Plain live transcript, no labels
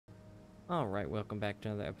Alright, welcome back to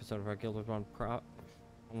another episode of our Guild Wars 1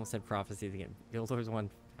 almost said prophecies again. Guild Wars 1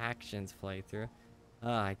 Factions playthrough.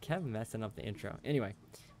 I kept messing up the intro. Anyway,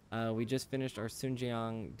 we just finished our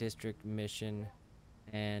Sunjiang district mission,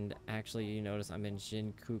 and actually you notice I'm in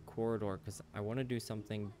Jinku Corridor because I want to do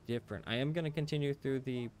something different. I am going to continue through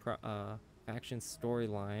the faction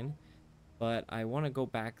storyline, but I want to go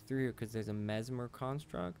back through here because there's a Mesmer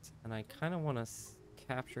construct, and I kind of want to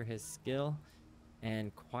capture his skill.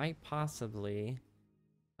 And quite possibly,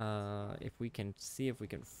 if we can see if we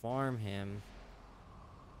can farm him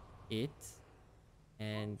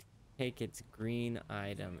and take its green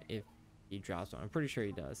item if he drops one. I'm pretty sure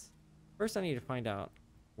he does. First, I need to find out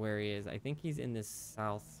where he is. I think he's in this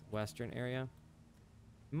southwestern area.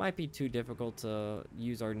 It might be too difficult to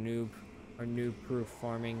use our noob proof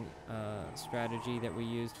farming strategy that we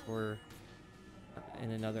used for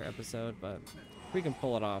in another episode, but if we can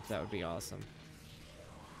pull it off, that would be awesome.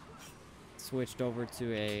 Switched over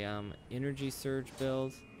to a energy surge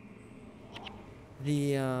build.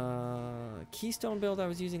 The keystone build I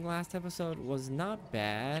was using last episode was not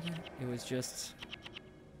bad. It was just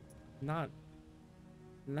not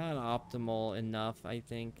optimal enough, I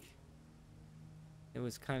think. It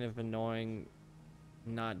was kind of annoying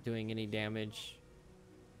not doing any damage,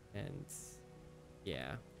 and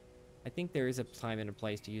yeah, I think there is a time and a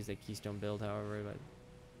place to use a keystone build, however, but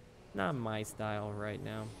not my style right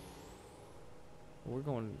now. We're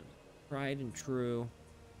going tried and true.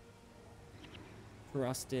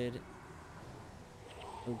 Trusted.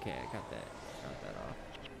 Okay, I got that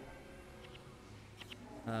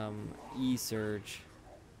off. E-Surge.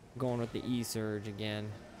 Going with the E-Surge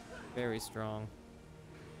again. Very strong.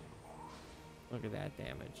 Look at that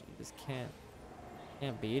damage. You just can't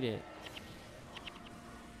beat it.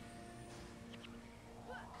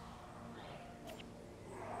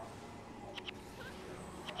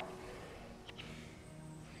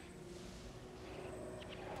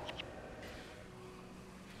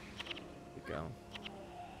 Go.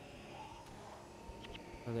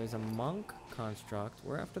 So there's a monk construct.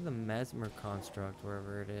 We're after the Mesmer construct,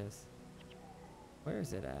 wherever it is. Where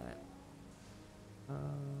is it at?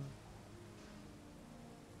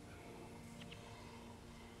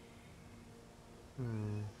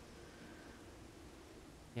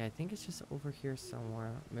 Yeah, I think it's just over here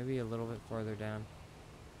somewhere. Maybe a little bit farther down.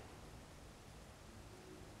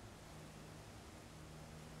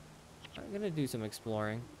 I'm gonna do some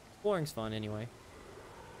exploring. Exploring's fun anyway.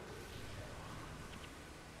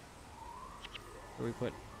 So we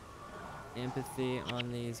put empathy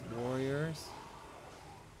on these warriors.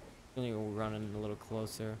 I think we're running a little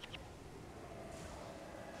closer.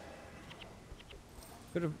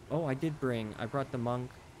 Oh, I brought the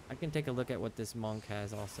monk. I can take a look at what this monk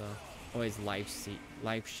has also. Oh, his life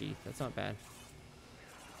sheath. That's not bad.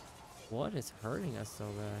 What is hurting us so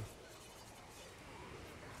bad?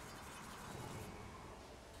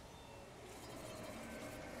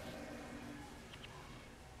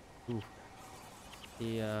 Ooh.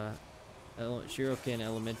 The Shirokin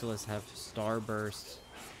Elementalists have Starburst.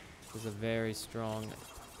 Which is a very strong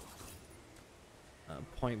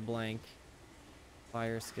point blank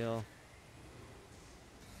fire skill.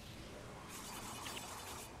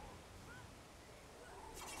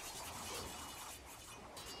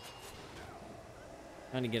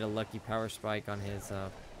 Trying to get a lucky power spike on his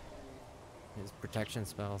protection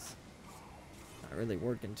spells. Not really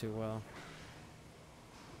working too well.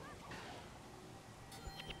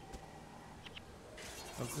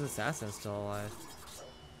 What's this assassin still alive?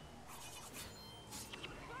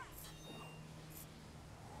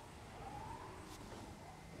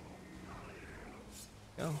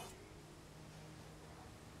 Go.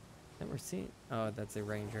 Never seen. Oh, that's a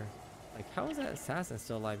ranger. Like, how is that assassin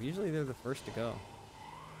still alive? Usually they're the first to go.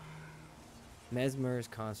 Mesmer's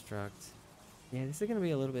construct. Yeah, this is gonna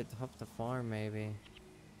be a little bit tough to farm, maybe.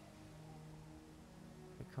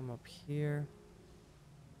 I come up here.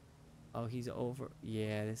 Oh, he's over.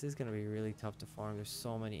 Yeah, this is gonna be really tough to farm. There's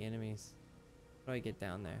so many enemies. How do I get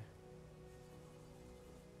down there?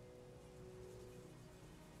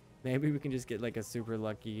 Maybe we can just get like a super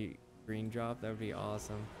lucky green drop. That would be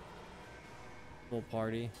awesome. Full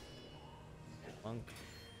party. Monk.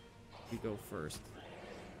 We go first.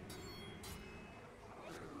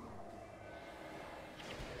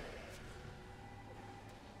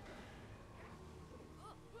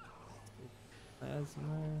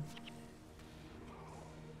 Plasma.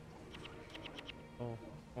 Oh,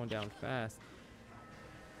 going down fast.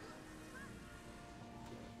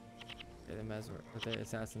 Okay, the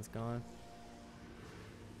assassin's gone.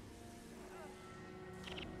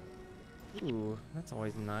 Ooh, that's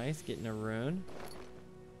always nice, getting a rune.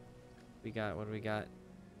 We got, what do we got?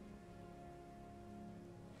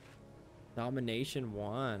 Domination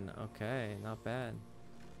 1. Okay, not bad.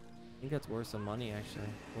 I think that's worth some money, actually.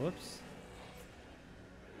 Whoops.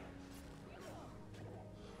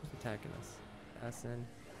 Who's attacking us? Assassin.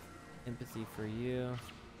 Empathy for you.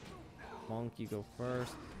 Monk, you go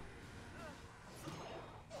first.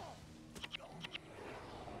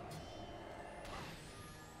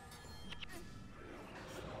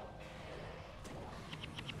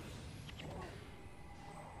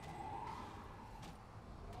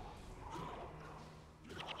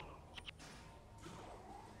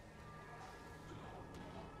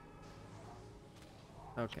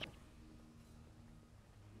 Okay.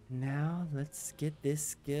 Now let's get this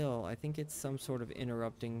skill. I think it's some sort of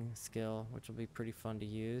interrupting skill, which will be pretty fun to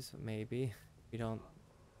use, maybe. If we don't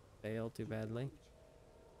fail too badly.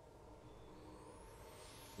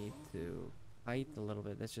 Need to fight a little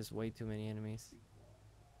bit. That's just way too many enemies.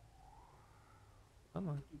 Come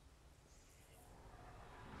on.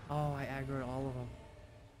 Oh, I aggroed all of them.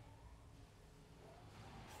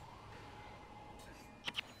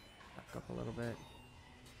 Back up a little bit.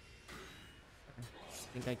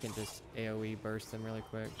 I think I can just AoE burst them really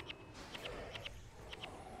quick.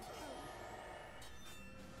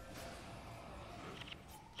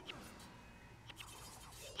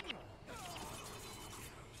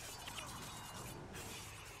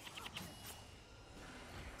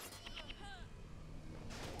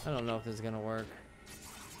 I don't know if this is gonna work.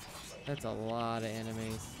 That's a lot of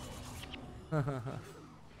enemies.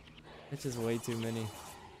 It's just way too many.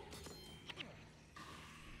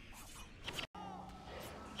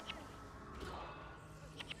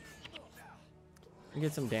 We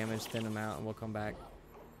get some damage, thin them out, and we'll come back.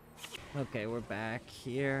 Okay, we're back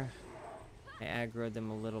here. I aggroed them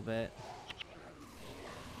a little bit.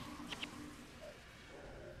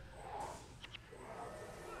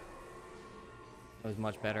 That was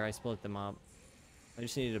much better. I split them up. I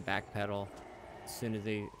just needed to backpedal as soon as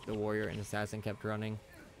the warrior and assassin kept running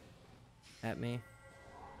at me.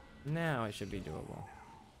 Now it should be doable.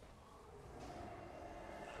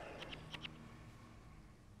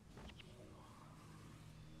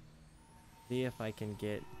 See if I can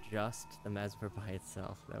get just the Mesmer by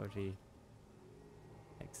itself. That would be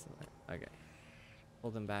excellent. Okay.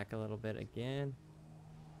 Pull them back a little bit again.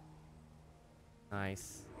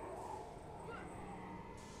 Nice.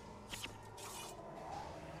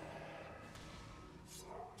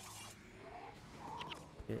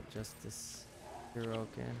 Get just this Shiro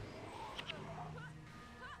again.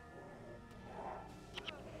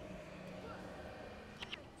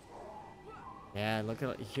 Yeah, look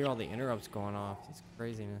at, you hear all the interrupts going off. It's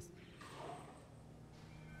craziness.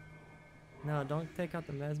 No, don't take out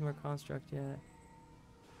the Mesmer construct yet.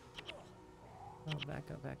 Oh, back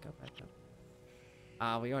up, back up, back up.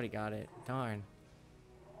 Ah, we already got it. Darn.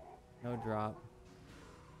 No drop.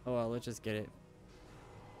 Oh well, let's just get it.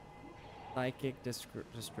 Psychic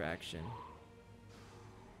distraction.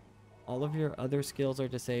 All of your other skills are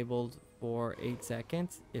disabled for 8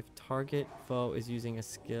 seconds. If target foe is using a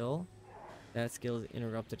skill, that skill is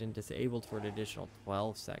interrupted and disabled for an additional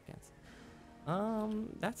 12 seconds.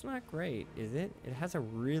 That's not great, is it? It has a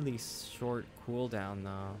really short cooldown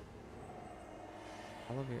though.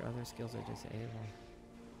 All of your other skills are disabled.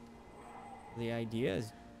 The idea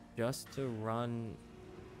is just to run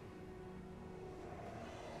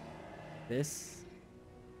this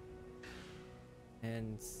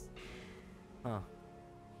and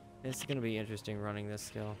it's gonna be interesting running this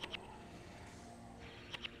skill.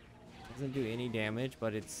 Doesn't do any damage,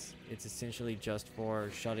 but it's essentially just for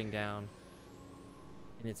shutting down,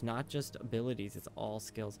 and it's not just abilities, it's all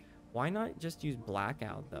skills. Why not just use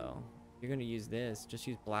blackout though? If you're gonna use this, just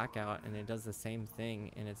use blackout and it does the same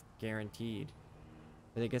thing and it's guaranteed.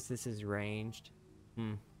 But I guess this is ranged.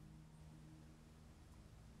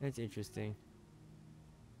 That's interesting.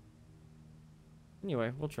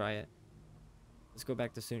 Anyway, we'll try it. Let's go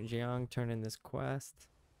back to Sunjiang, turn in this quest.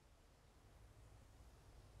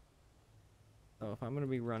 So if I'm going to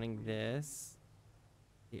be running this,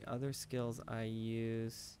 the other skills I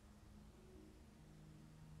use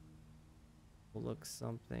will look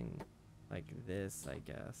something like this, I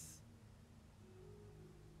guess.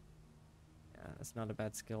 Yeah, that's not a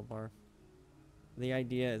bad skill bar. The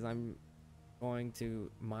idea is I'm going to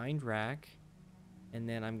mind rack, and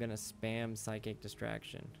then I'm going to spam psychic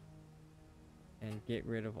distraction and get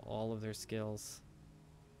rid of all of their skills.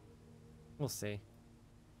 We'll see.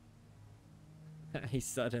 I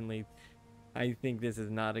think this is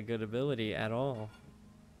not a good ability at all.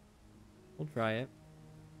 We'll try it.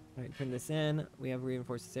 Alright, turn this in. We have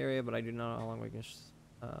reinforced this area, but I do not know how long we can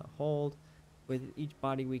hold. With each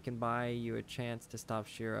body we can buy you a chance to stop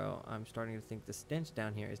Shiro. I'm starting to think the stench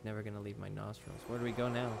down here is never going to leave my nostrils. Where do we go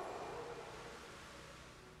now?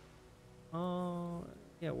 Oh,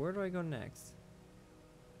 yeah, where do I go next?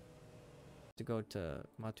 To go to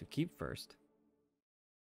Matu Keep first.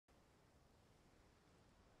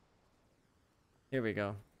 Here we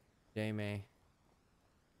go. J-May.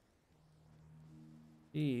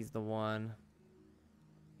 She's the one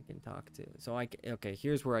I can talk to. So okay,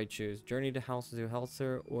 here's where I choose. Journey to House to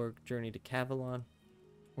Helser or Journey to Cavalon.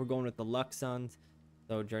 We're going with the Luxons.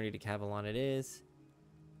 So Journey to Cavalon it is.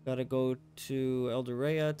 Gotta go to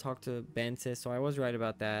Eldorea, talk to Bensis. So I was right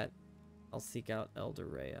about that. I'll seek out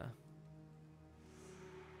Eldorea.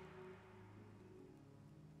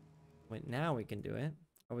 Wait, now we can do it.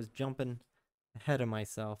 I was jumping ahead of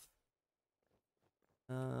myself.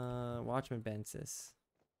 Watchman Bensis.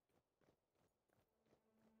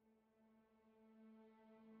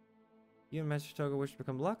 You and Master Toga wish to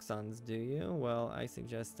become Luxons, do you? Well, I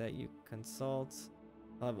suggest that you consult.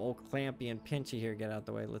 I'll have old Clampy and Pinchy here get out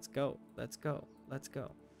the way. Let's go. Let's go. Let's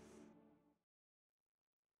go.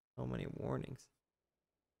 So many warnings.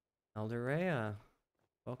 Eldorea.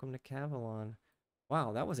 Welcome to Cavalon.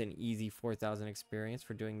 Wow, that was an easy 4,000 experience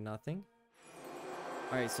for doing nothing.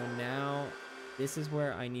 Alright, so now this is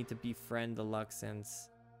where I need to befriend the Luxons.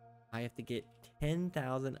 I have to get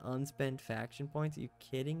 10,000 unspent faction points. Are you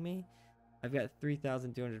kidding me? I've got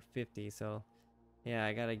 3,250, so yeah,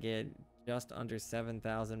 I gotta get just under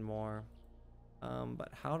 7,000 more. But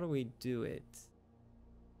how do we do it?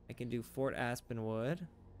 I can do Fort Aspenwood.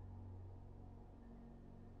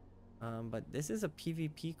 But this is a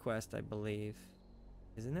PvP quest, I believe.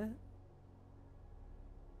 Isn't it?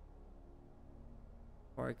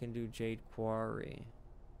 Or I can do Jade Quarry.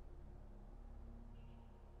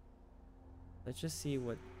 Let's just see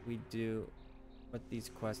what we do, what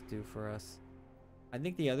these quests do for us. I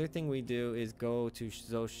think the other thing we do is go to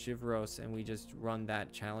Zoshivros and we just run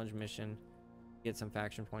that challenge mission. Get some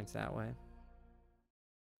faction points that way.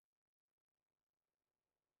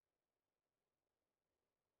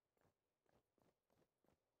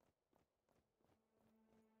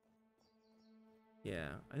 Yeah,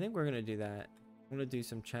 I think we're gonna do that. I'm gonna do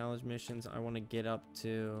some challenge missions. I want to get up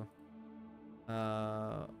to where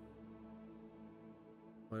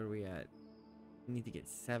are we at? We need to get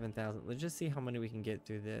 7,000. Let's just see how many we can get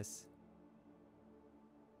through this.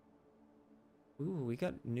 Ooh, we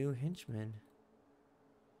got new henchmen.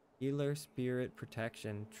 Healer, spirit,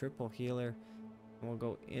 protection, triple healer. And we'll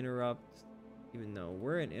go interrupt, even though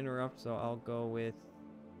we're in interrupt, so I'll go with.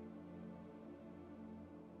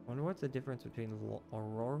 I wonder what's the difference between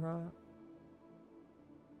Aurora.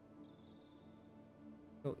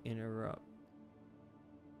 Go interrupt.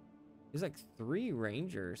 There's like 3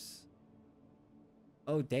 rangers.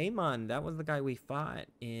 Oh, Daemon, that was the guy we fought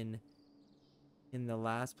in the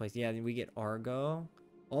last place. Yeah, then we get Argo.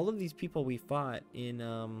 All of these people we fought in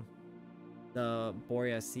the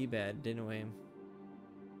Boreas seabed, didn't we?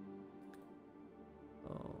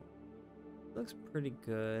 Oh, looks pretty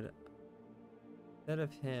good. Instead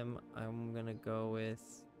of him, I'm gonna go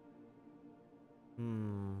with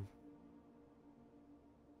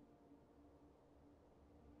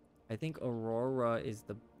I think Aurora is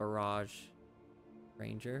the barrage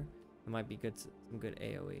ranger. It might be good, some good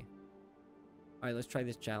AoE. All right, let's try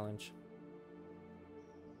this challenge.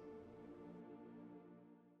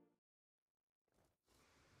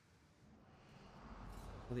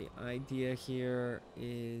 Well, the idea here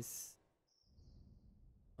is,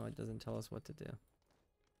 oh, it doesn't tell us what to do.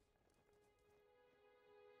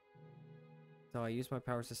 So I use my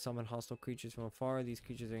powers to summon hostile creatures from afar. These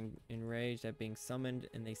creatures are enraged at being summoned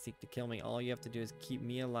and they seek to kill me. All you have to do is keep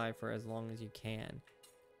me alive for as long as you can.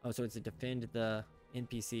 Oh, so it's to defend the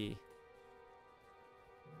NPC.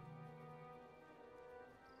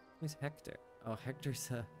 Who's Hector? Oh, Hector's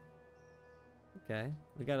a... Okay.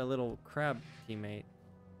 We got a little crab teammate.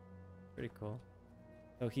 Pretty cool.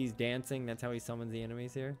 So he's dancing. That's how he summons the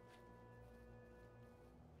enemies here.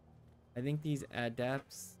 I think these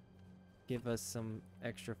adepts give us some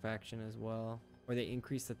extra faction as well. Or they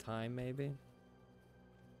increase the time, maybe.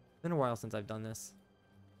 It's been a while since I've done this.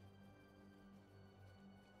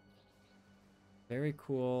 Very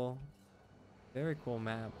cool. Very cool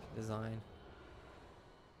map design.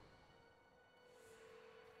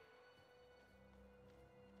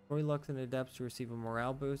 Roy Lux and adepts to receive a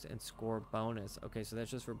morale boost and score bonus. Okay, so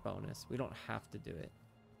that's just for bonus. We don't have to do it.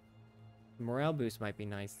 The morale boost might be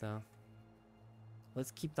nice though.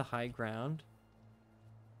 Let's keep the high ground.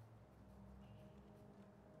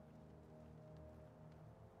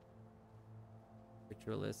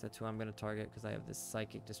 Naturalist. That's who I'm gonna target because I have this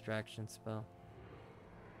psychic distraction spell.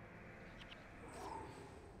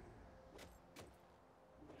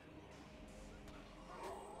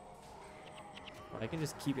 I can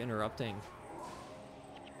just keep interrupting.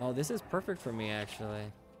 Oh, this is perfect for me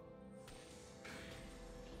actually.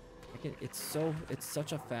 It's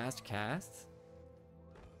such a fast cast.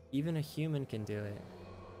 Even a human can do it.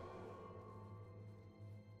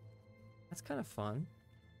 That's kind of fun.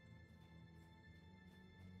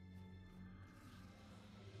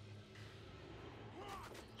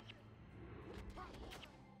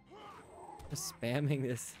 Just spamming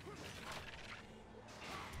this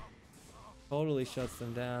totally shuts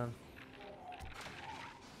them down.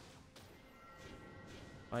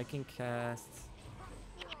 I can cast.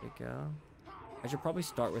 There we go. I should probably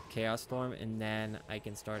start with Chaos Storm and then I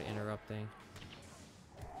can start interrupting.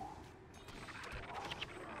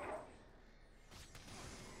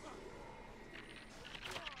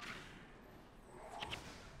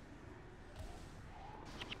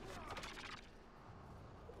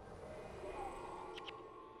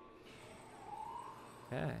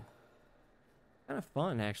 Okay. Kind of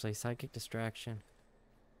fun actually, Psychic Distraction.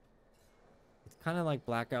 It's kind of like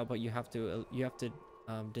Blackout, but you have to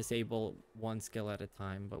disable one skill at a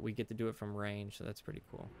time, but we get to do it from range, so that's pretty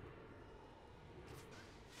cool.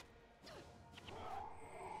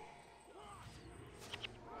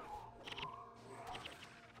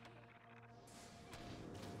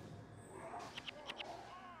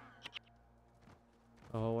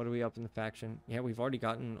 Oh, what are we up in the faction? Yeah, we've already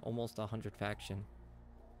gotten almost 100 faction.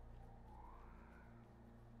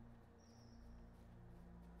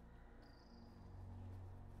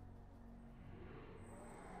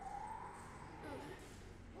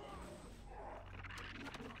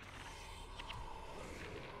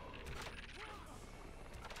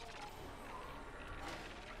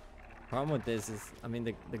 Problem with this is, I mean,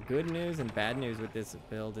 the good news and bad news with this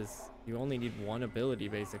build is you only need one ability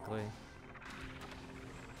basically.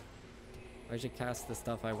 I should cast the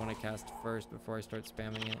stuff I want to cast first before I start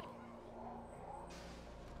spamming it.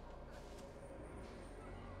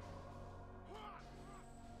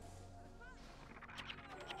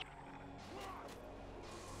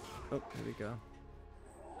 Oh, here we go.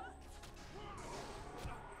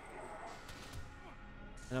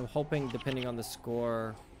 And I'm hoping, depending on the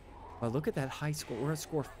score. Oh, look at that high score. We're at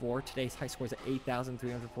score 4. Today's high score is at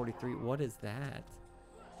 8,343. What is that?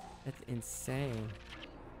 That's insane.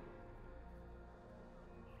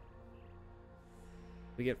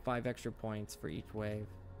 We get 5 extra points for each wave.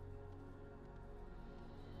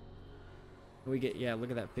 We get, yeah, look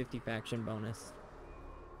at that 50 faction bonus.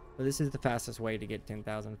 So this is the fastest way to get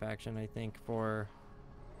 10,000 faction, I think, for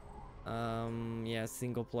yeah,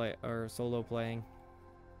 single play or solo playing.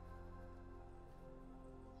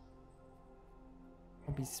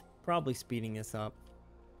 I'll be probably speeding this up.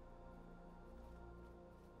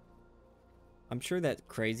 I'm sure that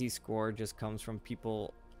crazy score just comes from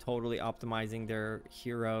people totally optimizing their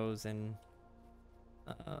heroes and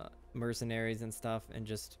mercenaries and stuff and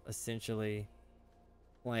just essentially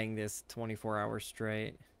playing this 24 hours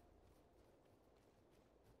straight.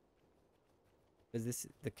 Because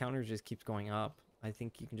the counter just keeps going up. I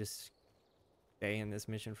think you can just stay in this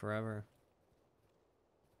mission forever.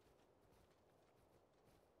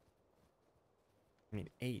 I mean,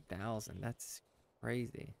 8,000, that's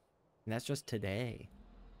crazy. And that's just today.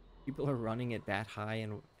 People are running it that high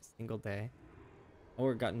in a single day. Oh,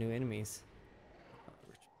 we got new enemies.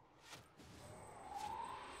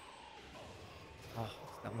 Oh,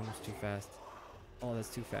 that one was too fast. Oh, that's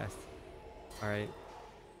too fast. Alright.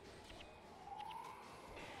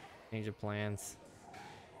 Change of plans.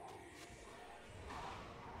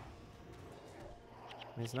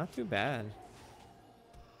 It's not too bad.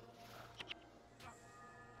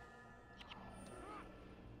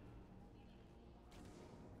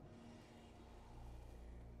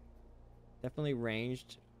 Definitely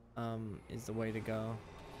ranged is the way to go.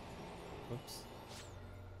 Whoops.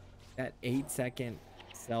 That 8-second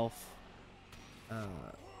self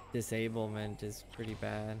disablement is pretty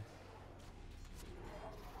bad.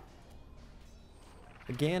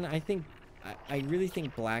 Again, I really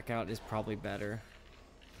think Blackout is probably better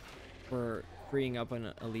for freeing up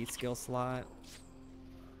an elite skill slot,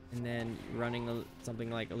 and then running something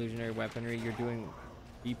like illusionary weaponry. You're doing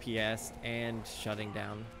DPS and shutting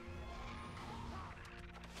down.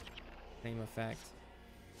 Same effect.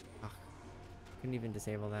 Ugh, couldn't even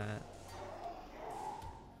disable that.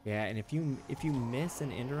 Yeah, and if you miss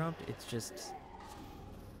an interrupt, it's just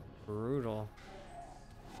brutal.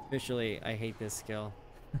 Officially, I hate this skill.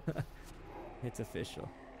 It's official.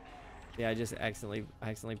 Yeah, I just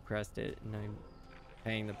accidentally pressed it and I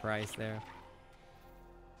paying the price there.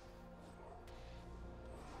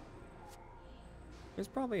 There's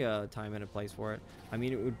probably a time and a place for it. I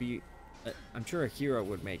mean, it would be... I'm sure a hero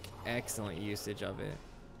would make excellent usage of it.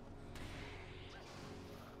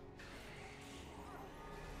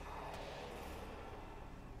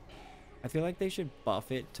 I feel like they should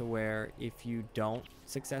buff it to where if you don't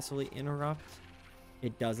successfully interrupt,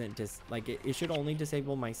 it doesn't it should only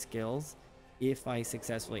disable my skills if I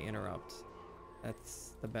successfully interrupt.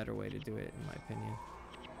 That's the better way to do it, in my opinion.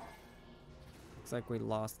 Looks like we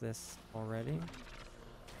lost this already.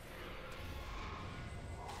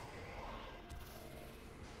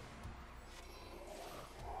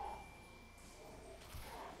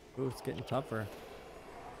 Ooh, it's getting tougher.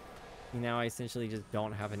 Now I essentially just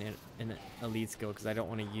don't have an elite skill because I don't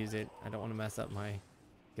want to use it. I don't want to mess up my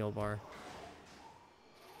skill bar.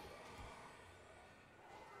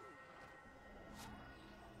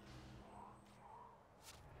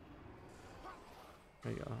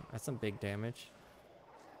 There you go. That's some big damage.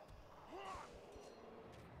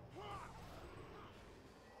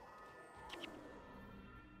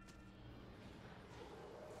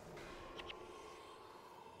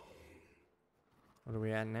 What are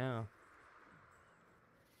we at now?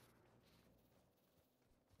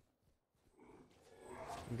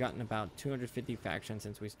 We've gotten about 250 factions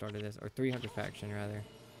since we started this, or 300 faction rather.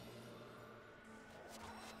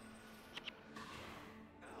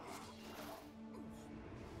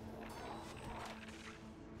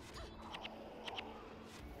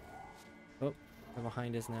 Oh, they're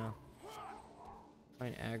behind us now. Try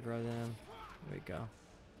and aggro them. There we go.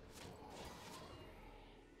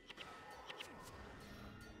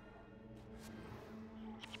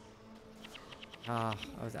 Ah,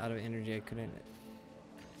 I was out of energy. I couldn't.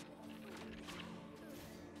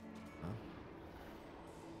 Oh.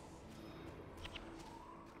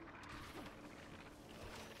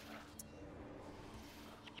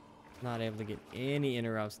 Not able to get any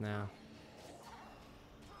interrupts now.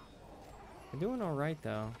 We're doing all right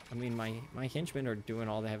though. I mean, my henchmen are doing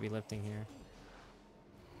all the heavy lifting here.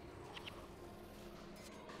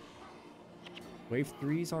 Wave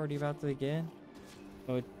 3 is already about to begin.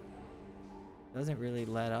 Oh, it doesn't really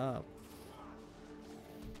let up.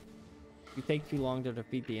 If you take too long to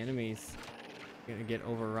defeat the enemies, you're gonna get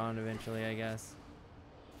overrun eventually, I guess.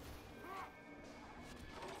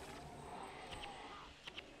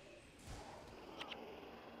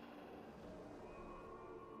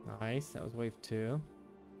 Nice, that was wave 2.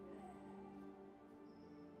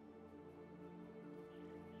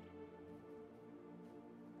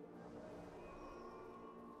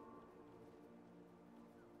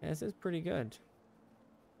 Yeah, this is pretty good.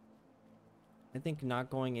 I think not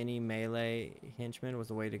going any melee henchmen was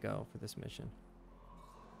the way to go for this mission.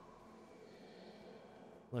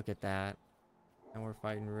 Look at that. And we're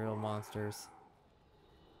fighting real monsters.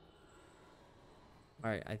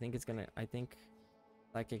 Alright, I think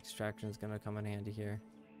like extraction is gonna come in handy here.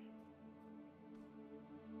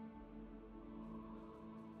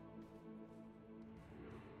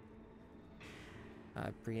 I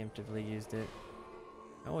preemptively used it.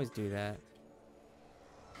 I always do that.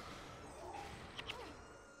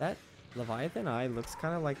 That Leviathan Eye looks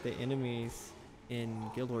kind of like the enemies in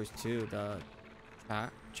Guild Wars 2, the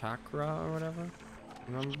chakra or whatever.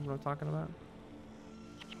 Remember what I'm talking about?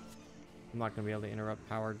 I'm not gonna be able to interrupt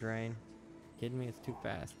power drain. Kidding me? It's too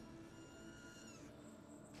fast.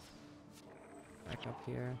 Back up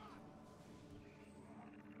here.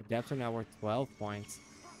 Adepts are now worth 12 points.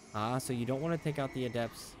 Ah, so you don't want to take out the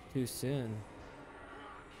adepts too soon.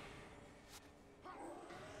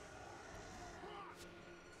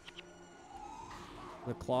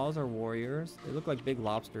 The claws are warriors. They look like big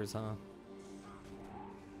lobsters, huh?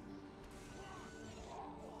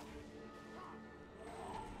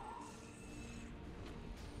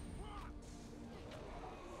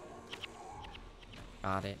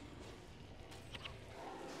 Got it.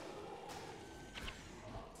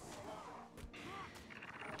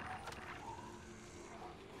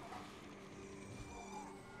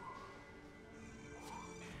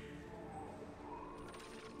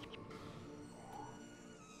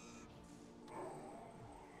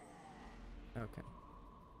 Okay.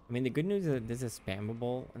 I mean, the good news is that this is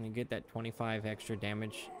spammable, and you get that 25 extra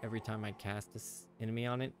damage every time I cast this enemy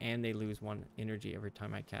on it, and they lose 1 energy every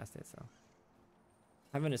time I cast it, so.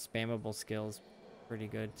 Having a spammable skill is pretty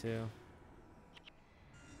good, too.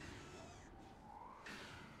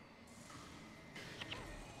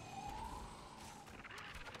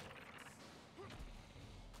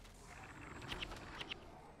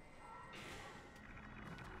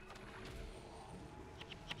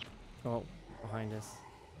 Oh, behind us.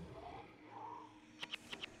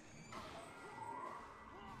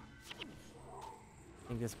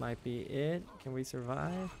 think this might be it. Can we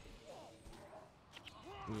survive?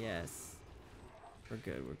 Yes. We're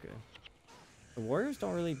good, we're good. The warriors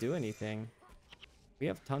don't really do anything. We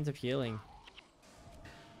have tons of healing.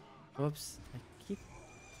 Whoops. I keep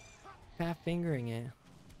fat fingering it.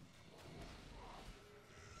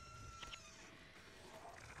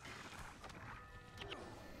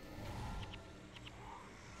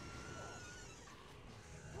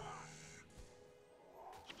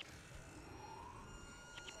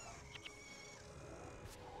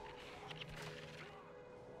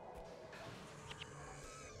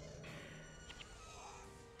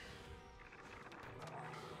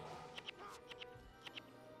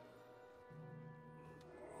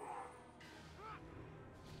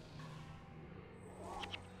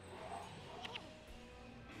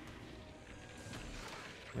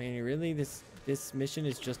 I mean, really, this mission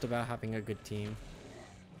is just about having a good team.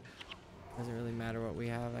 Doesn't really matter what we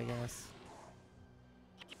have, I guess.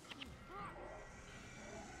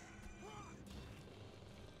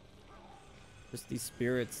 Just these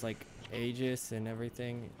spirits like Aegis and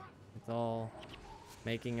everything. It's all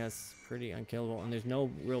making us pretty unkillable, and there's no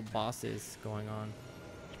real bosses going on.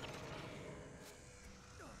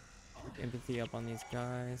 Empathy up on these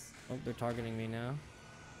guys. Oh, they're targeting me now.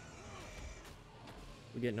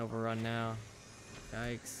 We're getting overrun now.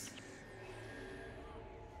 Yikes.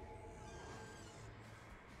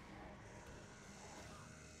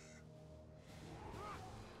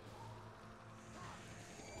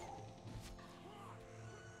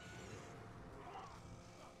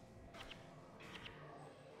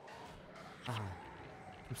 Ah,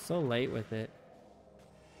 I'm so late with it.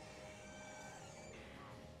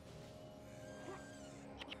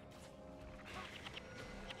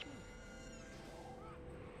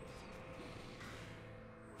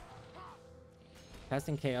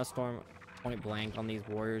 Casting Chaos Storm point blank on these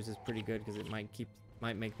warriors is pretty good because it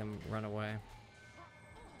might make them run away.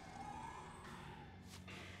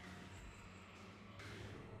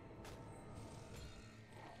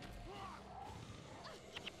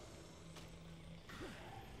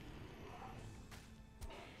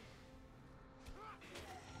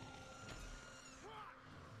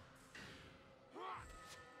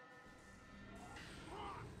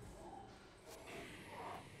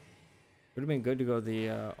 Would have been good to go the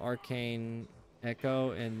Arcane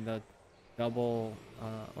Echo and the double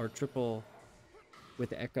or triple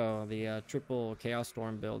with Echo, the triple Chaos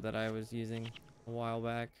Storm build that I was using a while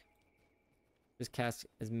back. Just cast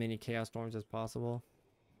as many Chaos Storms as possible.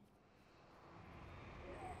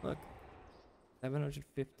 Look,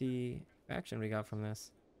 750 faction we got from this.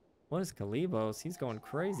 What is Kalibos? He's going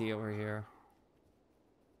crazy over here.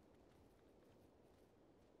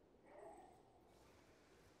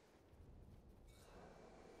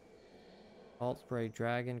 Alt Spray,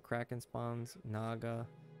 Dragon, Kraken spawns, Naga.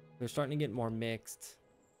 They're starting to get more mixed,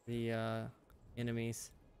 the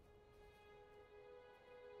enemies.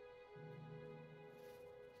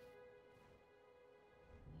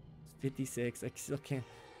 It's 56. I still can't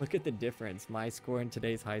look at the difference. My score and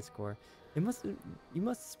today's high score. You must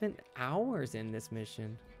have spent hours in this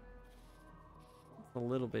mission. It's a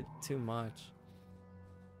little bit too much.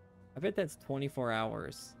 I bet that's 24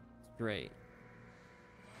 hours straight.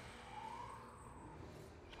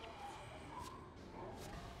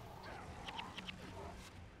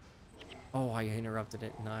 Oh, I interrupted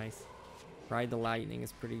it. Nice. Ride the Lightning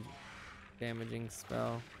is pretty damaging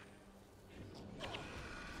spell.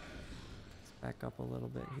 Let's back up a little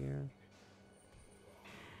bit here.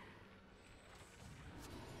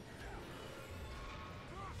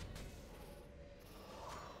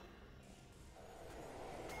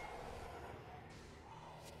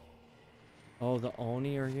 Oh, the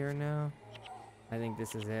Oni are here now? I think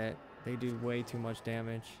this is it. They do way too much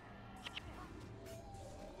damage.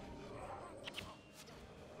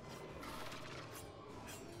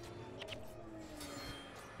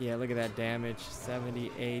 Yeah, look at that damage.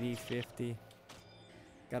 70, 80, 50.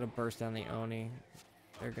 Gotta burst down the Oni.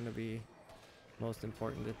 They're gonna be most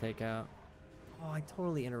important to take out. Oh, I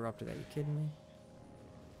totally interrupted that. You kidding me?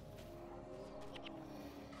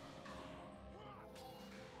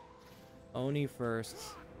 Oni first.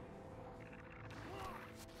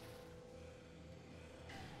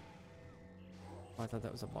 Oh, I thought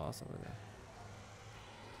that was a boss over there.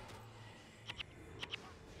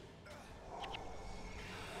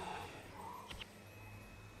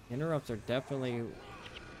 Interrupts are definitely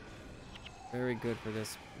very good for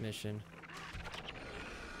this mission.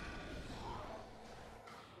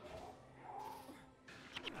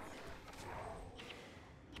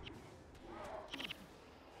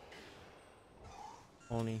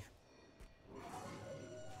 Oni.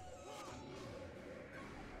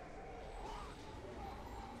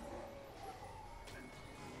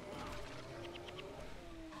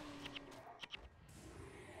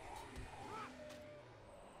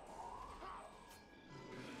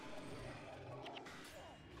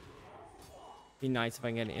 Be nice if I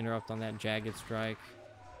can get an interrupt on that jagged strike.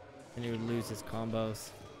 And he would lose his combos.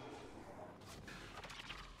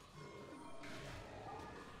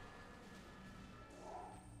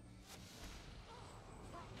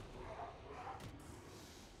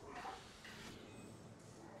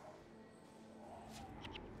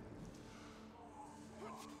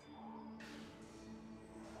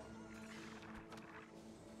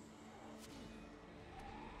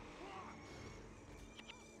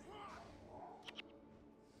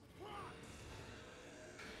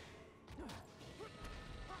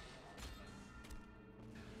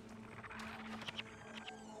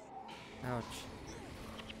 Ouch.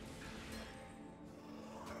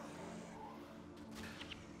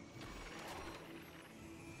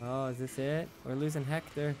 Oh, is this it? We're losing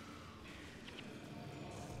Hector.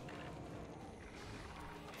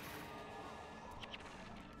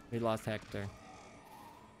 We lost Hector.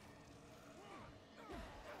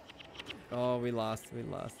 Oh, we lost. We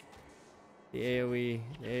lost. The AoE.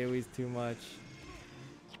 The AoE's too much.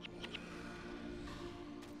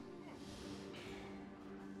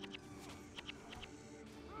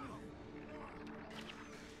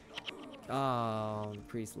 Oh, the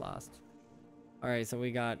priest lost. Alright, so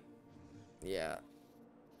we got, yeah,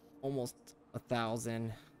 almost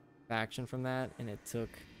 1,000 faction from that, and it took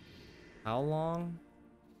how long?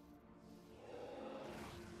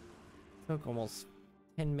 It took almost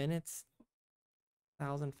 10 minutes.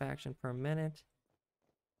 1,000 faction per minute.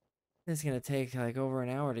 This is gonna take like over an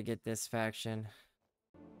hour to get this faction.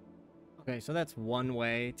 Okay, so that's one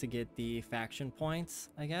way to get the faction points,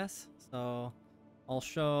 I guess. So I'll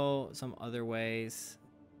show some other ways.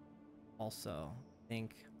 Also, I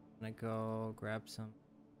think I'm gonna go grab some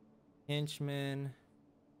henchmen.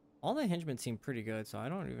 All the henchmen seem pretty good, so I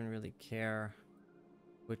don't even really care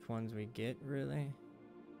which ones we get, really.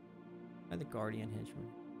 Or the guardian henchmen.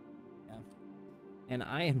 Yeah. And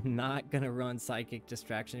I am not gonna run psychic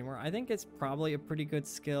distraction anymore. I think it's probably a pretty good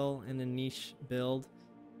skill in a niche build.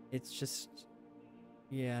 It's just,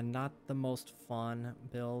 yeah, not the most fun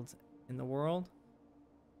build in the world.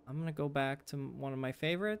 I'm gonna go back to one of my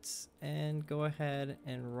favorites and go ahead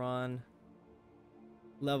and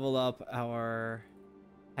level up our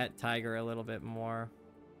pet tiger a little bit more.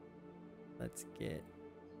 Let's get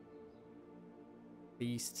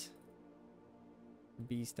beast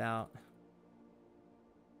out.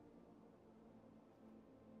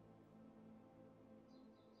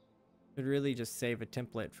 Could really just save a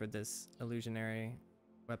template for this illusionary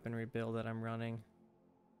weaponry build that I'm running.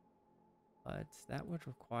 But that would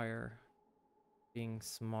require being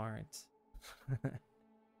smart.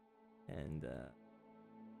 And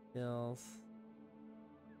kills.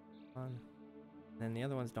 And then the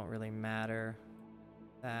other ones don't really matter.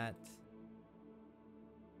 That.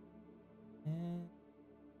 And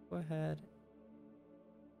go ahead.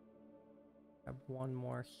 Grab one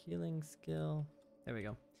more healing skill. There we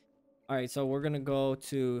go. Alright, so we're gonna go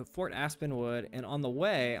to Fort Aspenwood, and on the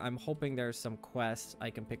way, I'm hoping there's some quests I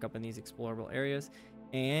can pick up in these explorable areas.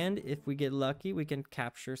 And if we get lucky, we can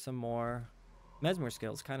capture some more mesmer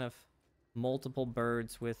skills. Kind of multiple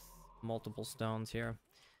birds with multiple stones here.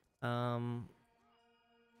 I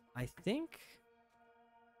think...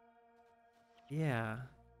 yeah.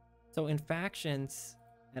 So in factions,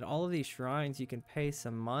 at all of these shrines, you can pay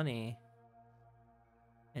some money.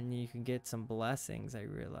 And you can get some blessings, I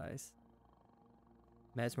realize.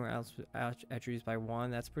 Mesmer attributes by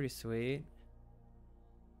 1. That's pretty sweet.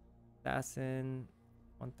 Assassin.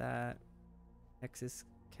 Want that. Texas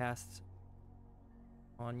cast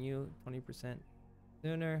on you. 20%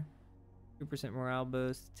 sooner. 2% morale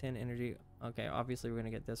boost. 10 energy. Okay, obviously we're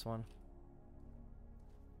going to get this one.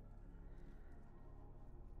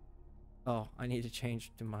 Oh, I need to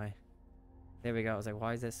change to my... There we go. I was like,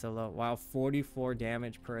 why is this so low? Wow, 44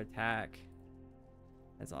 damage per attack.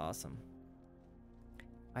 That's awesome.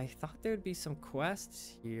 I thought there'd be some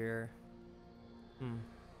quests here.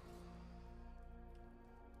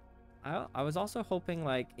 I was also hoping,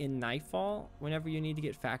 like, in Nightfall, whenever you need to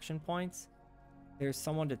get faction points, there's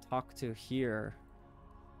someone to talk to here.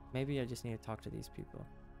 Maybe I just need to talk to these people.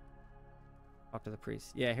 Talk to the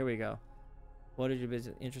priest. Yeah, here we go. What did you be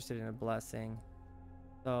interested in a blessing?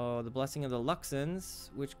 So, the blessing of the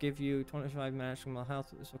Luxons, which give you 25 maximum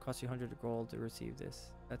health. This will cost you 100 gold to receive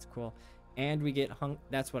this. That's cool. And we get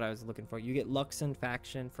that's what I was looking for. You get Luxon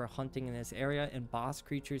Faction for hunting in this area, and boss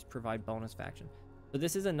creatures provide bonus faction. So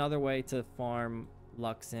this is another way to farm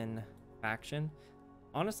Luxon Faction.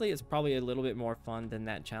 Honestly, it's probably a little bit more fun than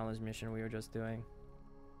that challenge mission we were just doing.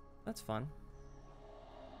 That's fun.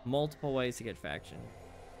 Multiple ways to get faction.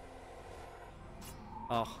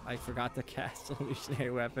 Oh, I forgot to cast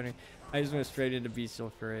illusionary weaponry. I just went straight into bestial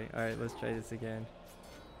fury. All right, let's try this again.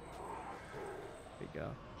 There we go.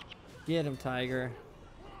 Get him, tiger.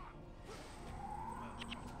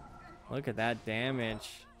 Look at that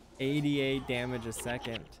damage. 88 damage a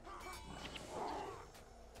second.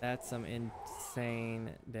 That's some insane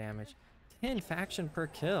damage. 10 faction per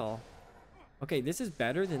kill. Okay, this is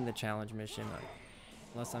better than the challenge mission,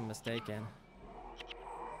 unless I'm mistaken.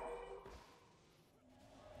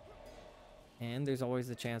 And there's always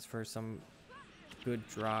the chance for some good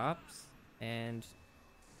drops and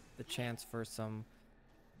the chance for some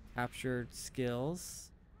captured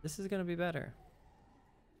skills. This is going to be better.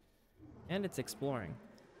 And it's exploring.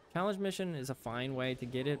 Challenge mission is a fine way to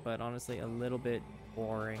get it, but honestly a little bit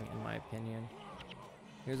boring in my opinion.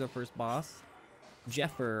 Here's our first boss.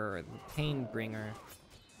 Jeffer, the Pain Bringer.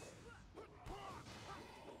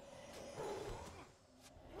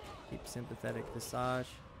 Deep sympathetic visage.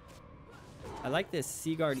 I like this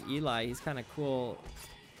Seaguard Eli. He's kind of cool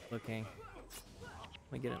looking.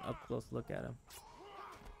 Let me get an up close look at him.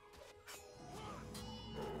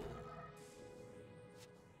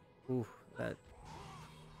 Ooh, that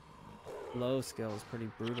low skill is pretty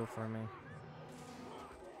brutal for me.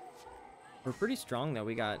 We're pretty strong though.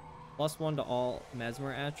 We got +1 to all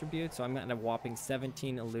Mesmer attributes, so I'm at a whopping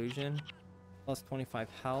 17 illusion, plus 25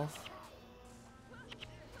 health.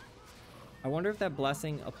 I wonder if that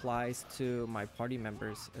blessing applies to my party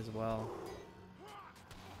members as well.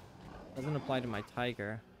 Doesn't apply to my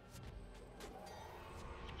tiger.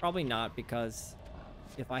 Probably not, because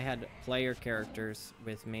if I had player characters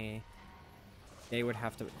with me, they would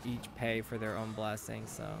have to each pay for their own blessing,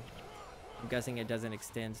 so I'm guessing it doesn't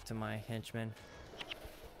extend to my henchmen.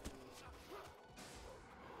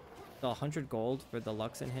 So 100 gold for the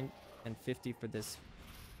Luxon hint and 50 for this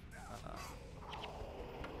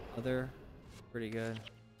other. Pretty good.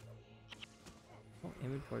 Oh,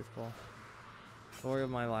 inventory full. Story of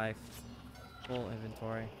my life. Full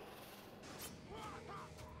inventory.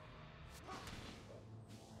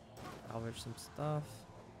 Salvage some stuff.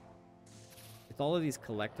 It's all of these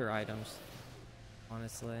collector items,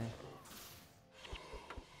 honestly.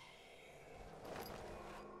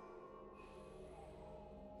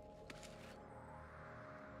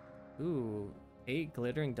 Ooh, 8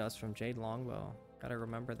 glittering dust from Jade Longbow. Gotta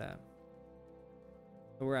remember that.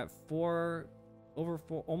 So we're at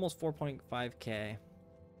almost 4.5k.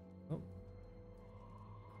 Oh.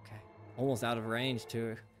 Okay. Almost out of range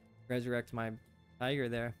to resurrect my tiger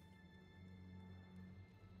there.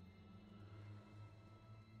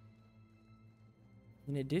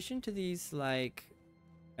 In addition to these like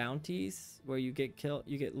bounties where you get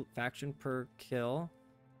faction per kill,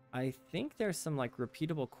 I think there's some like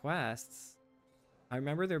repeatable quests. I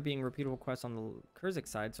remember there being repeatable quests on the Kurzicks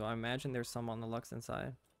side, so I imagine there's some on the Luxon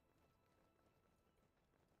side.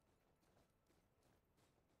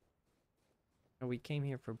 Oh, we came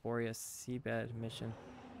here for Boreas Seabed mission.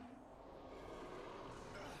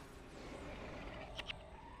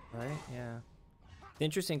 Right? Yeah. It's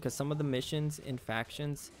interesting because some of the missions in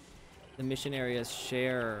factions, the mission areas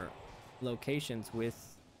share locations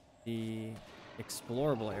with the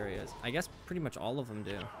explorable areas. I guess pretty much all of them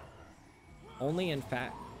do. Only in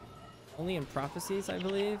prophecies, I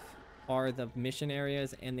believe, are the mission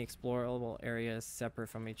areas and the explorable areas separate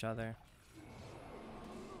from each other.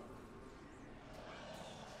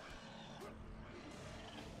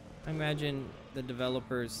 I imagine the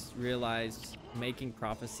developers realized making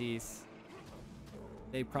prophecies,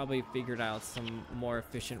 they probably figured out some more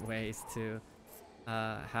efficient ways to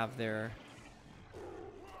have their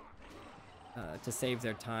to save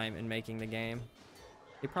their time in making the game.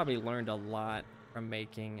 They probably learned a lot from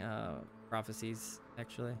making prophecies,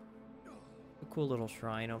 actually. A cool little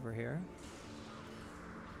shrine over here.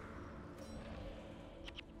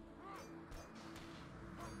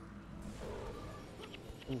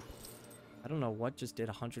 Ooh. I don't know what just did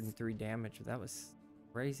 103 damage. That was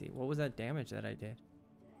crazy. What was that damage that I did?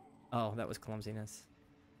 Oh, that was clumsiness.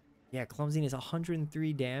 Yeah, clumsiness,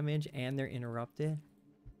 103 damage, and they're interrupted.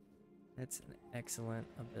 That's an excellent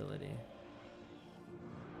ability.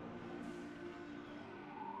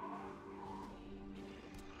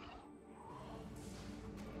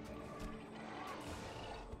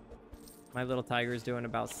 My little tiger is doing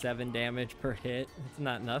about 7 damage per hit. It's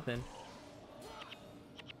not nothing.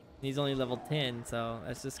 He's only level 10, so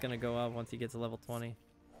that's just gonna go up once he gets to level 20.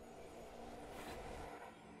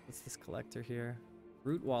 What's this collector here?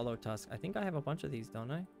 Root Wallow Tusk. I think I have a bunch of these,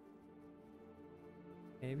 don't I?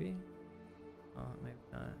 Maybe? Oh, maybe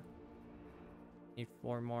not. Need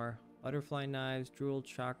 4 more. Butterfly Knives, Drool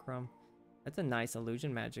Chakram. That's a nice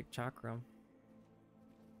illusion magic chakram.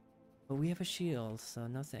 But we have a shield, so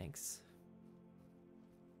no thanks.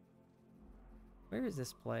 Where is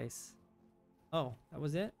this place? Oh, that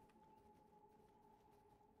was it?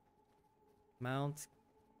 Mount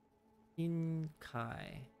Kinkai.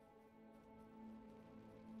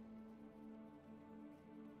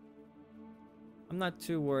 I'm not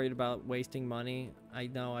too worried about wasting money. I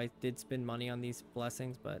know I did spend money on these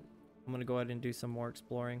blessings, but I'm gonna go ahead and do some more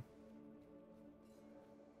exploring.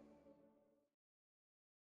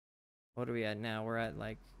 What are we at now? We're at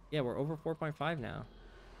like, yeah, we're over 4.5 now.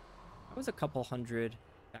 That was a couple hundred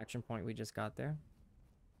faction point we just got there.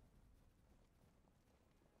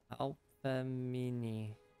 Alpha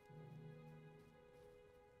Mini.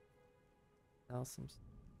 Sell some.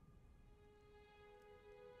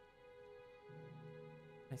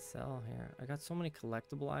 I sell here. I got so many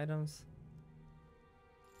collectible items.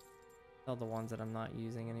 Sell the ones that I'm not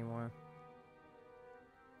using anymore.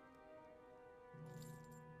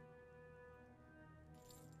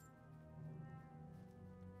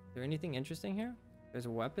 Is there anything interesting here? There's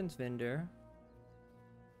a weapons vendor.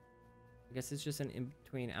 I guess it's just an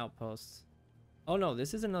in-between outposts. Oh no,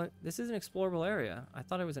 this is an explorable area. I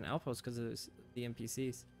thought it was an outpost because of the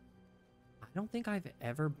NPCs. I don't think I've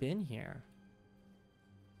ever been here.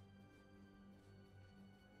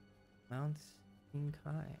 Mount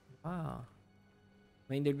Inkai. Wow.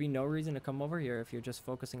 I mean, there'd be no reason to come over here if you're just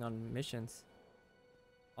focusing on missions.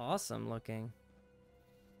 Awesome looking.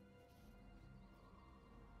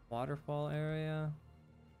 Waterfall area.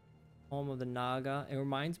 Home of the Naga. It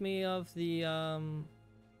reminds me of the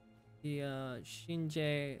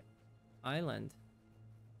Shinje Island.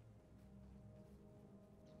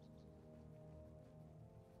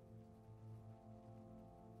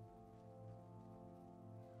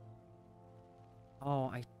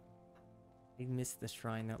 Oh, I missed the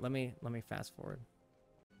shrine now. Let me fast forward.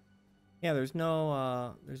 Yeah, there's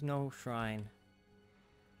no shrine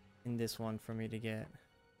in this one for me to get.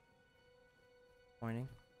 Pointing.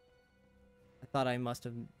 I thought I must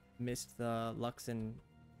have missed the Luxon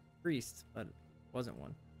priest, but it wasn't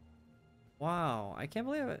one. Wow, I can't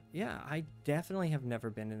believe it. Yeah, I definitely have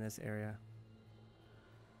never been in this area.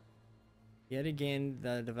 Yet again,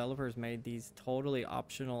 the developers made these totally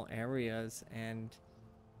optional areas, and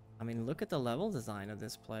I mean, look at the level design of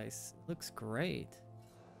this place. It looks great.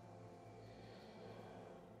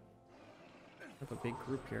 Look, a big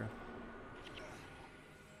group here.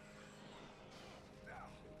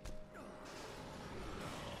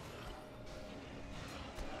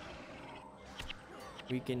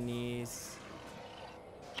 Weaken knees.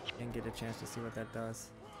 Didn't get a chance to see what that does.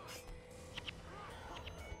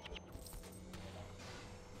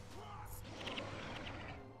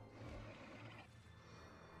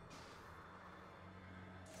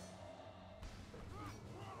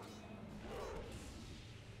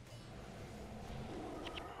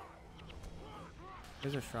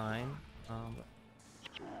 There's a shrine.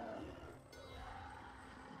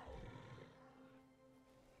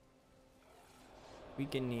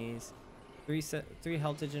 Weaken knees. 3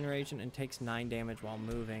 health degeneration and takes 9 damage while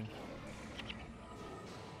moving.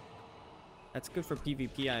 That's good for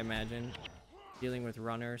PvP, I imagine. Dealing with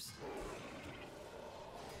runners.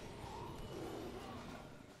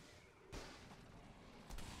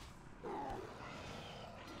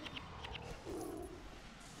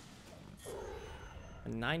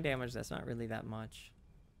 And 9 damage, that's not really that much.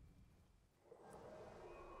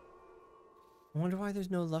 I wonder why there's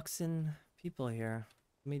no Luxon people here.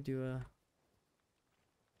 Let me do a...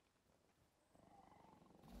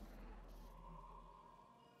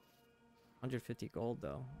 $150 gold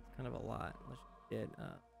though. It's kind of a lot. Let's get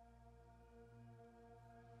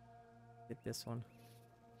this one.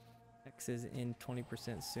 X is in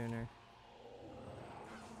 20% sooner.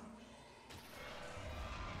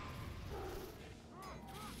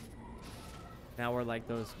 Now we're like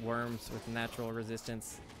those worms with natural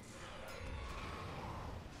resistance.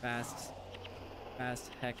 Fast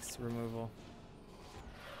hex removal.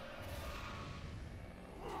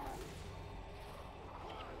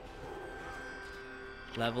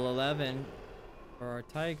 Level 11 for our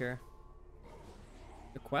tiger.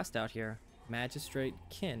 The quest out here. Magistrate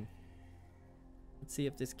Kin. Let's see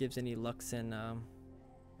if this gives any Luxon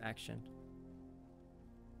action.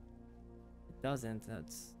 It doesn't.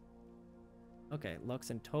 That's... Okay,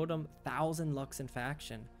 Luxon Totem, 1000 Luxon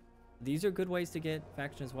Faction. These are good ways to get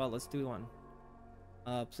faction as well. Let's do one.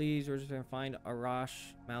 Please register and find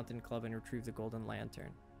Arash Mountain Club and retrieve the Golden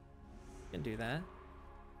Lantern. You can do that.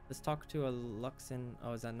 Let's talk to a Luxon.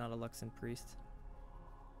 Oh, is that not a Luxon priest?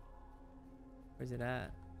 Where's it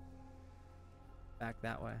at? Back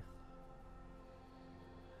that way.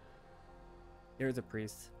 Here's a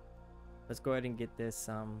priest. Let's go ahead and get this.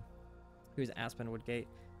 Here's Aspenwood Gate.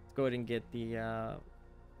 Let's go ahead and get the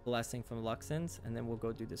blessing from Luxons, and then we'll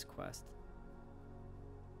go do this quest.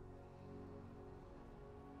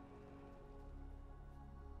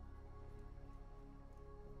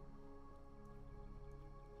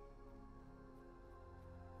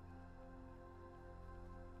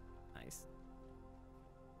 Nice.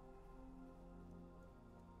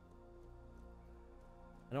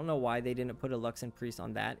 I don't know why they didn't put a Luxon priest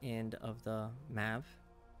on that end of the map.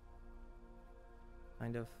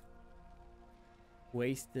 Kind of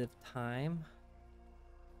waste of time.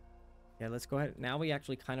 Yeah, let's go ahead. Now we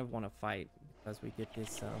actually kind of want to fight because we get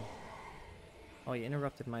this. Oh, you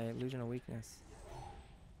interrupted my illusion of weakness.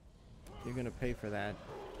 You're gonna pay for that.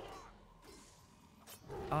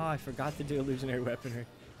 Oh, I forgot to do illusionary weaponry.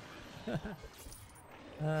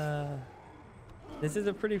 This is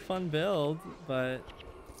a pretty fun build, but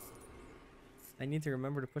I need to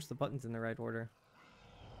remember to push the buttons in the right order.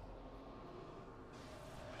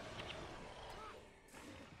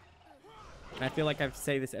 And I feel like I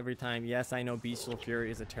say this every time. Yes, I know Bestial Fury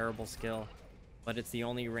is a terrible skill, but it's the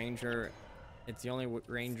only ranger. It's the only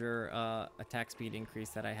ranger attack speed increase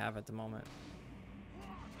that I have at the moment.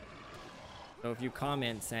 So if you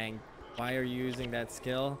comment saying, "Why are you using that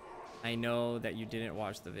skill?" I know that you didn't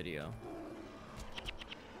watch the video.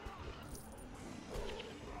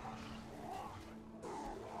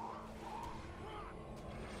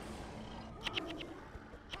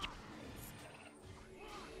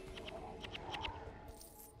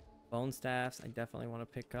 Bone staffs, I definitely want to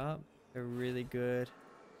pick up. They're really good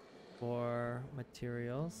for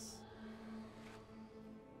materials.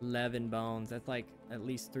 11 bones. That's like at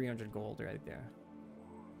least 300 gold right there.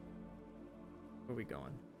 Where are we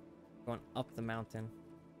going? Going up the mountain.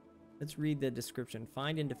 Let's read the description.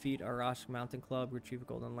 Find and defeat Arash Mountain Club. Retrieve a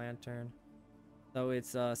golden lantern. So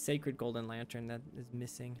it's a sacred golden lantern that is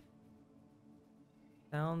missing.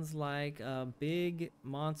 Sounds like a big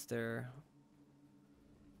monster.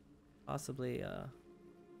 Possibly a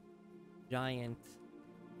giant.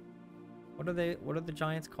 What are the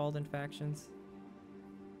giants called in factions?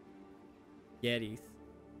 Yetis.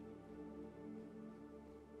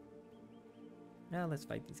 Now let's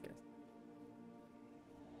fight these guys.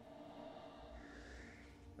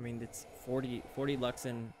 I mean, it's 40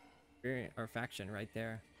 Luxon variant or faction right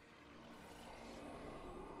there.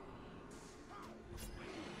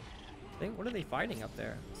 What are they fighting up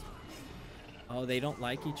there? Oh, they don't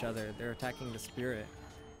like each other. They're attacking the spirit.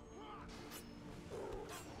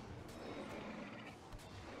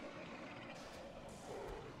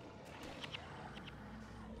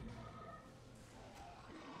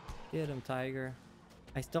 Get him, tiger.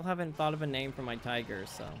 I still haven't thought of a name for my tiger,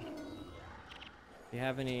 so if you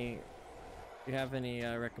have any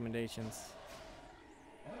recommendations,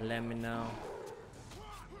 let me know.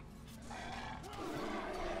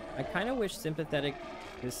 I kind of wish sympathetic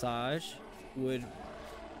visage would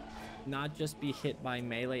not just be hit by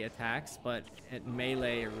melee attacks, but at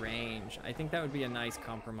melee range. I think that would be a nice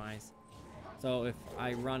compromise. So if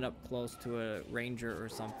I run up close to a ranger or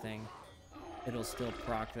something, it'll still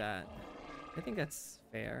proc that. I think that's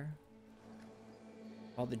fair.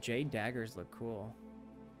 All the jade daggers look cool.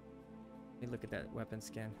 Let me look at that weapon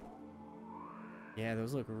skin. Yeah,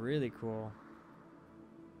 those look really cool.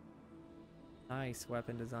 Nice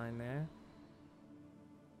weapon design there.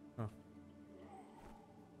 Huh.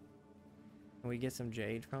 Can we get some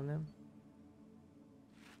jade from them?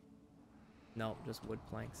 Nope, just wood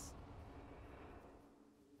planks.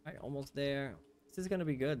 Alright, almost there. This is gonna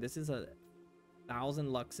be good. This is a 1,000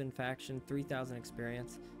 Luxon faction, 3,000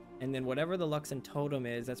 experience. And then whatever the Luxon totem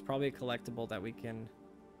is, that's probably a collectible that we can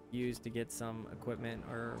use to get some equipment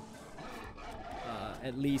or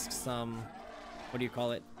at least some, what do you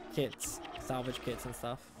call it? Kits, salvage kits and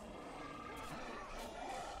stuff.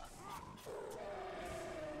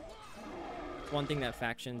 One thing that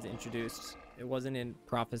factions introduced, it wasn't in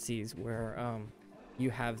prophecies, where you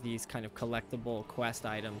have these kind of collectible quest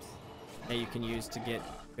items that you can use to get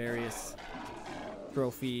various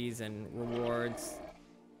trophies and rewards.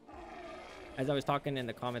 As I was talking in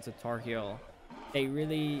the comments with Tar Heel,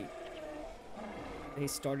 they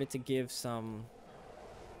started to give some,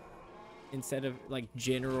 instead of like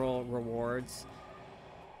general rewards,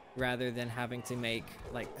 rather than having to make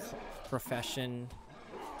like profession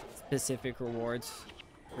specific rewards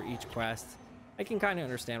for each quest. I can kind of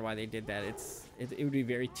understand why they did that. It would be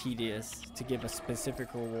very tedious to give a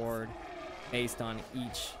specific reward based on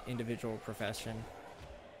each individual profession.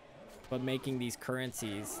 But making these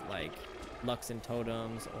currencies like Luxon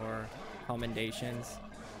totems or commendations,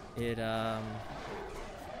 it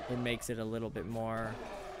makes it a little bit more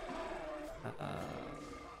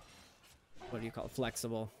what do you call it?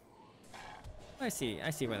 Flexible. I see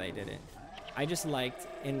where they did it. I just liked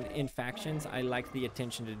in factions, I liked the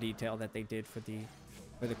attention to detail that they did for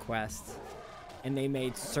the quests. And they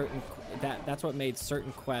made certain that's what made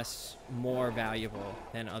certain quests more valuable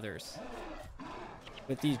than others.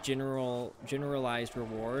 With these generalized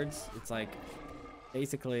rewards, it's like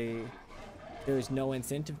basically there's no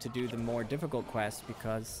incentive to do the more difficult quests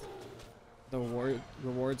because the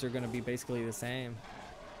rewards are going to be basically the same,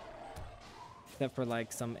 except for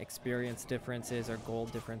like some experience differences or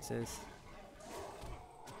gold differences.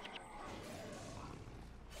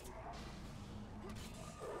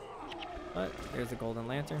 But there's a golden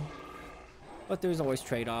lantern. But there's always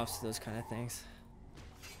trade-offs to those kind of things.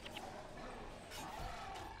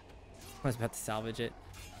 I was about to salvage it.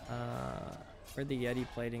 Where'd the Yeti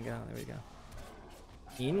plating go? There we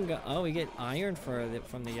go. Oh, we get iron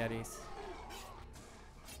from the Yetis.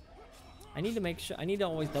 I need to make sure. I need to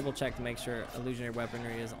always double check to make sure illusionary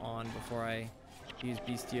weaponry is on before I use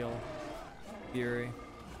bestial fury.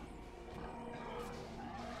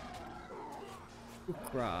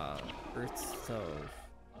 Ukra, Earth Stove.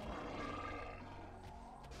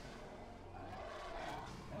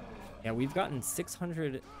 Yeah, we've gotten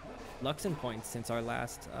 600 Luxon points since our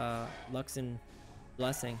last Luxon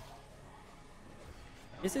blessing.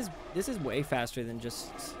 This is way faster than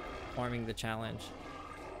just farming the challenge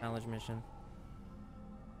mission.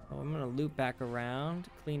 So I'm gonna loop back around,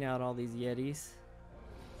 clean out all these Yetis.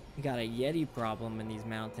 We got a Yeti problem in these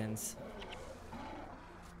mountains.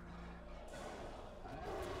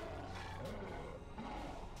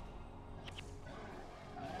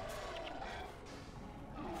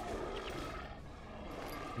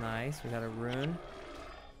 Nice, we got a rune.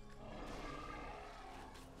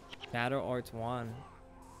 Shadow Arts 1.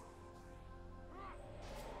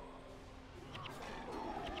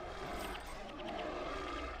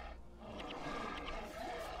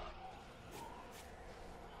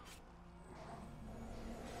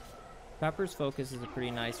 Trapper's Focus is a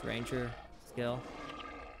pretty nice ranger skill.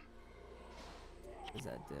 What does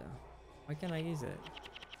that do? Why can't I use it?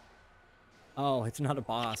 Oh, it's not a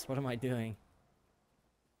boss. What am I doing?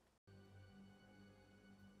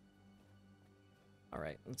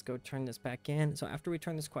 Alright, let's go turn this back in. So after we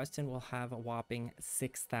turn this quest in, we'll have a whopping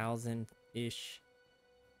 6,000-ish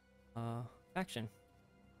faction.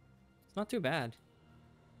 It's not too bad.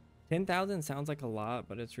 10,000 sounds like a lot,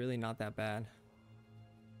 but it's really not that bad.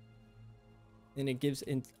 And it gives,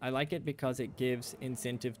 I like it because it gives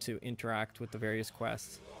incentive to interact with the various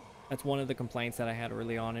quests. That's one of the complaints that I had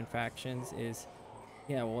early on in factions is,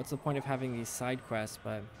 yeah, well, what's the point of having these side quests?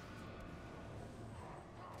 But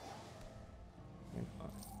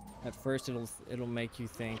at first it'll make you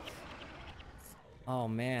think, oh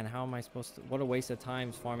man, how am I supposed to, what a waste of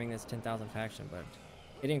time farming this 10,000 faction. But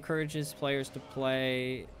it encourages players to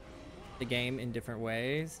play the game in different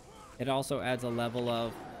ways. It also adds a level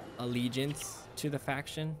of allegiance to the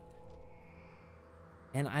faction.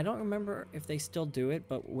 And I don't remember if they still do it,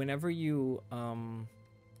 but whenever you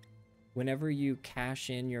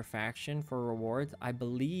cash in your faction for rewards, I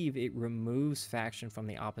believe it removes faction from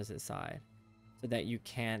the opposite side so that you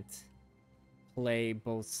can't play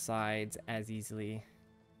both sides as easily.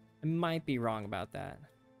 I might be wrong about that.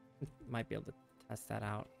 Might be able to test that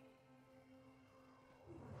out.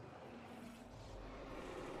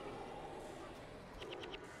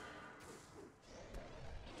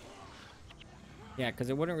 Yeah, because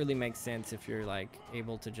it wouldn't really make sense if you're like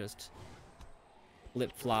able to just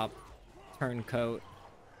flip-flop, turncoat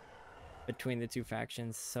between the two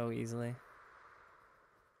factions so easily.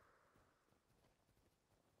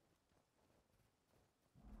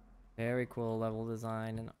 Very cool level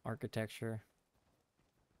design and architecture.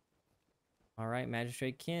 All right,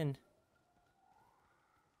 Magistrate Kin.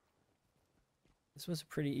 This was a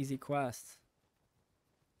pretty easy quest.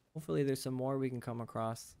 Hopefully there's some more we can come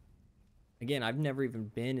across. Again, I've never even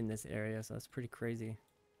been in this area, so that's pretty crazy.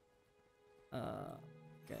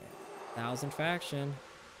 Okay. 1,000 faction.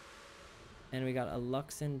 And we got a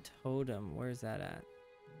Luxon totem. Where's that at?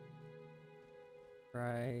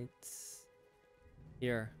 Right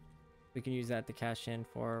here. We can use that to cash in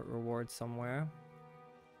for rewards somewhere.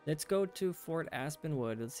 Let's go to Fort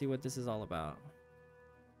Aspenwood. Let's see what this is all about.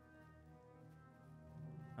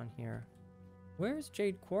 On here. Where's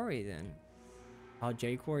Jade Quarry then? Oh,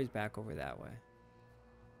 Jade Quarry's back over that way.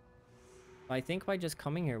 I think by just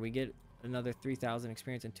coming here, we get another 3,000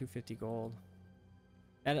 experience and 250 gold.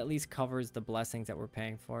 That at least covers the blessings that we're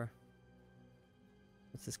paying for.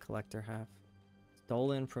 What's this collector have?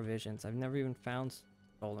 Stolen provisions. I've never even found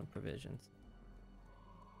stolen provisions.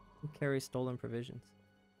 Who carries stolen provisions?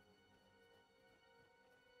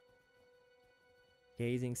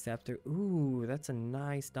 Gazing Scepter. Ooh, that's a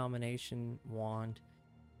nice domination wand.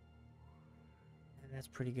 That's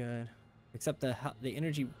pretty good. Except the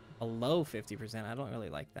energy below 50%. I don't really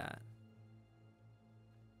like that.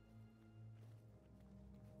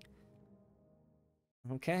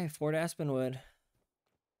 Okay, Fort Aspenwood.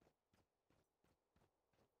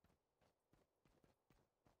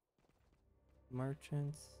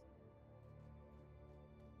 Merchants.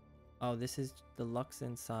 Oh, this is the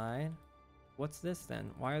Luxon side. What's this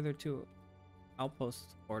then? Why are there two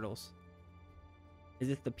outpost portals? Is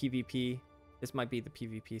this the PvP? This might be the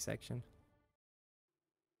PvP section.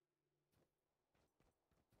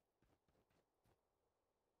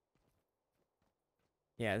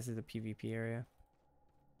 Yeah, this is the PvP area.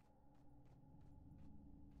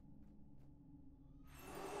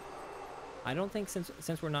 I don't think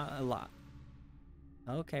since we're not a lot.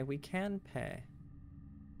 Okay, we can pay.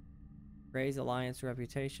 Raise alliance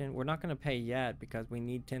reputation. We're not going to pay yet because we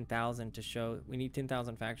need 10,000 to show. We need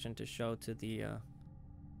 10,000 faction to show to the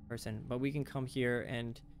person. But we can come here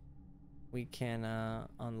and we can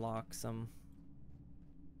unlock some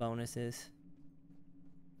bonuses.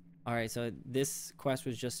 All right, so this quest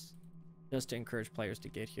was just to encourage players to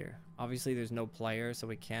get here. Obviously, there's no player, so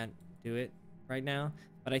we can't do it right now.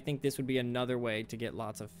 But I think this would be another way to get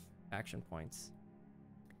lots of faction points.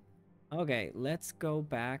 Okay, let's go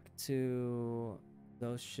back to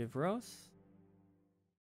those Shivros.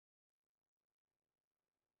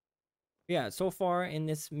 Yeah, so far in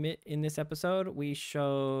this episode, we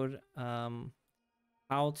showed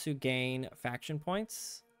how to gain faction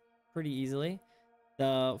points pretty easily.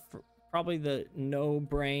 Probably the no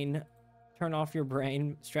brain, turn off your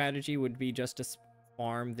brain strategy would be just to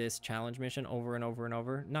farm this challenge mission over and over and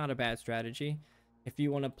over. Not a bad strategy. If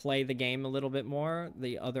you want to play the game a little bit more,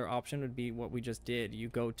 the other option would be what we just did. You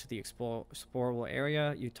go to the explorable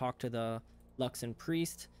area, you talk to the Luxon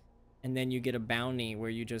priest, and then you get a bounty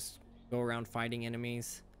where you just go around fighting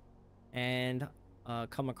enemies and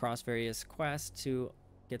come across various quests to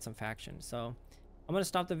get some factions. So I'm gonna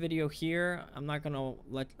stop the video here. I'm not gonna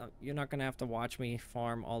you're not gonna have to watch me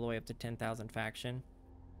farm all the way up to 10,000 faction.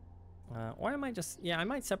 Or I might just, yeah, I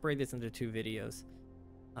might separate this into 2 videos.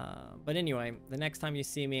 But anyway, the next time you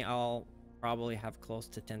see me, I'll probably have close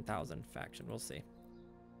to 10,000 faction. We'll see.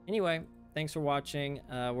 Anyway, thanks for watching.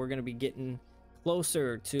 We're going to be getting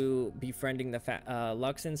closer to befriending the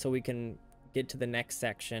Luxon so we can get to the next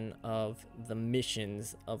section of the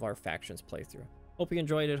missions of our factions playthrough. Hope you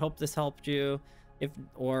enjoyed it. Hope this helped you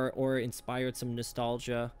or inspired some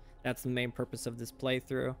nostalgia. That's the main purpose of this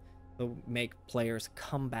playthrough. To make players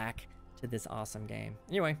come back to this awesome game.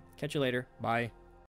 Anyway, catch you later. Bye.